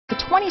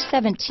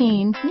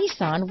2017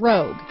 Nissan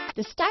Rogue.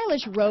 The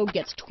stylish Rogue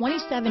gets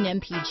 27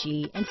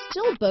 MPG and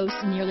still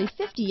boasts nearly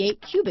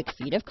 58 cubic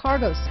feet of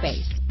cargo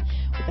space.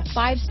 With a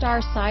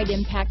 5-star side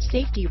impact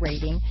safety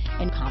rating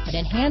and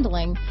confident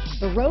handling,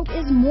 the Rogue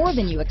is more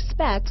than you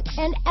expect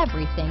and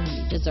everything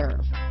you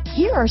deserve.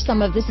 Here are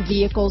some of this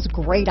vehicle's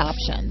great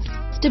options: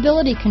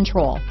 stability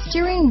control,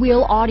 steering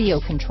wheel audio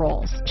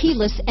controls,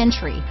 keyless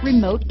entry,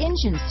 remote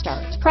engine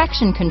start,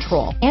 traction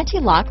control,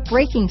 anti-lock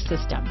braking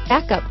system,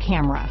 backup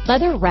camera,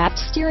 leather-wrapped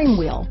steering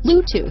wheel,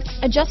 Bluetooth,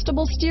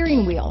 adjustable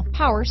steering wheel,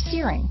 power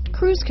steering,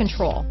 cruise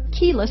control,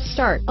 keyless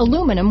start,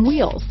 aluminum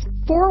wheels,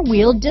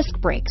 4-wheel disc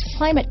brakes,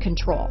 climate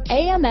control,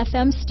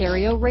 AM/FM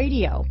stereo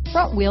radio,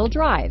 front-wheel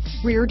drive,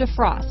 rear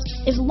defrost.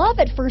 Is love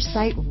at first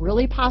sight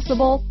really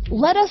possible?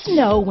 Let us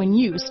know when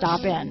you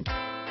stop in.